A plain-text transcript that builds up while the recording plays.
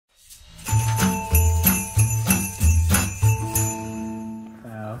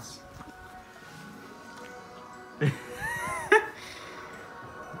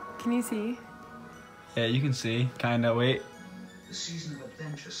Can you see? Yeah, you can see. Kinda. Wait. The season of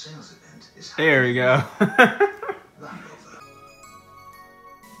adventure sales event is There we go.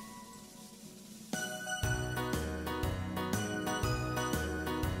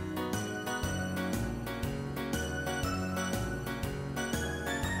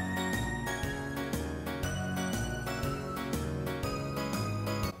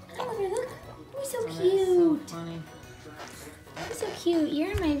 So cute. So funny. You're so cute.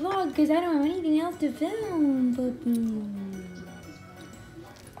 You're in my vlog because I don't have anything else to film.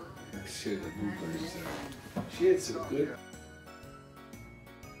 Shit, she had some good.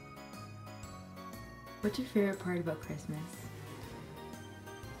 What's your favorite part about Christmas?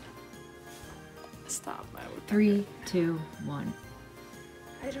 Stop. 3, 2, 1.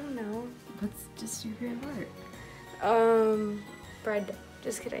 I don't know. What's just your favorite part? Bread.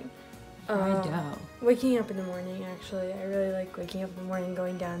 Just kidding. Fried dough. Waking up in the morning, actually. I really like waking up in the morning,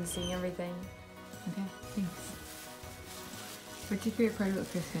 going down and seeing everything. Okay, thanks. What's your favorite part about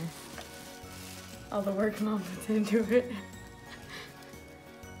Christmas? All the work Mom puts into it.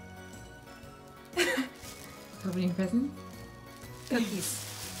 Opening presents?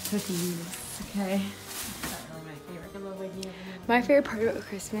 Cookies. Cookies. Okay. My favorite part about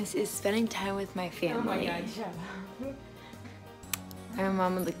Christmas is spending time with my family. Oh my god, shut up. My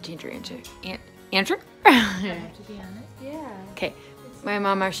mom would like to change her answer. Yeah. Okay. My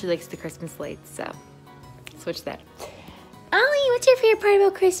mom actually likes the Christmas lights, so switch that. Ollie, what's your favorite part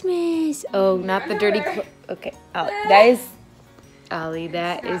about Christmas? Oh, not the dirty clothes. Okay, Ollie, that is Ollie.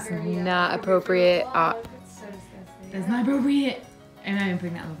 That is not appropriate. That's not appropriate. I'm not even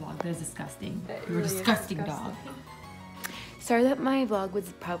putting that on the vlog. That is disgusting. You're a disgusting dog. Sorry that my vlog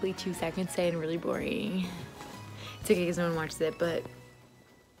was probably 2 seconds today and really boring. It's okay because no one watched it, but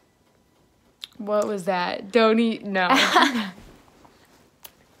what was that? Don't eat. No.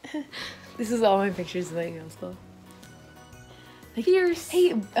 This is all my pictures of my nails though. Like yours.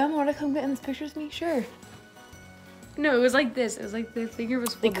 Hey, want to come get in this picture with me? Sure. No, it was like this. It was like the finger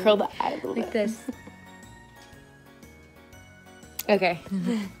was They curl the eye a little like bit. this. Okay.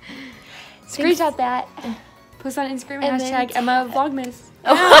 Screenshot that. Post on Instagram and hashtag Emma Vlogmas.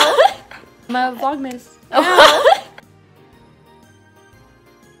 Oh. Emma Vlogmas. Oh.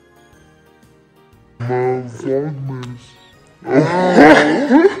 Vlogmas.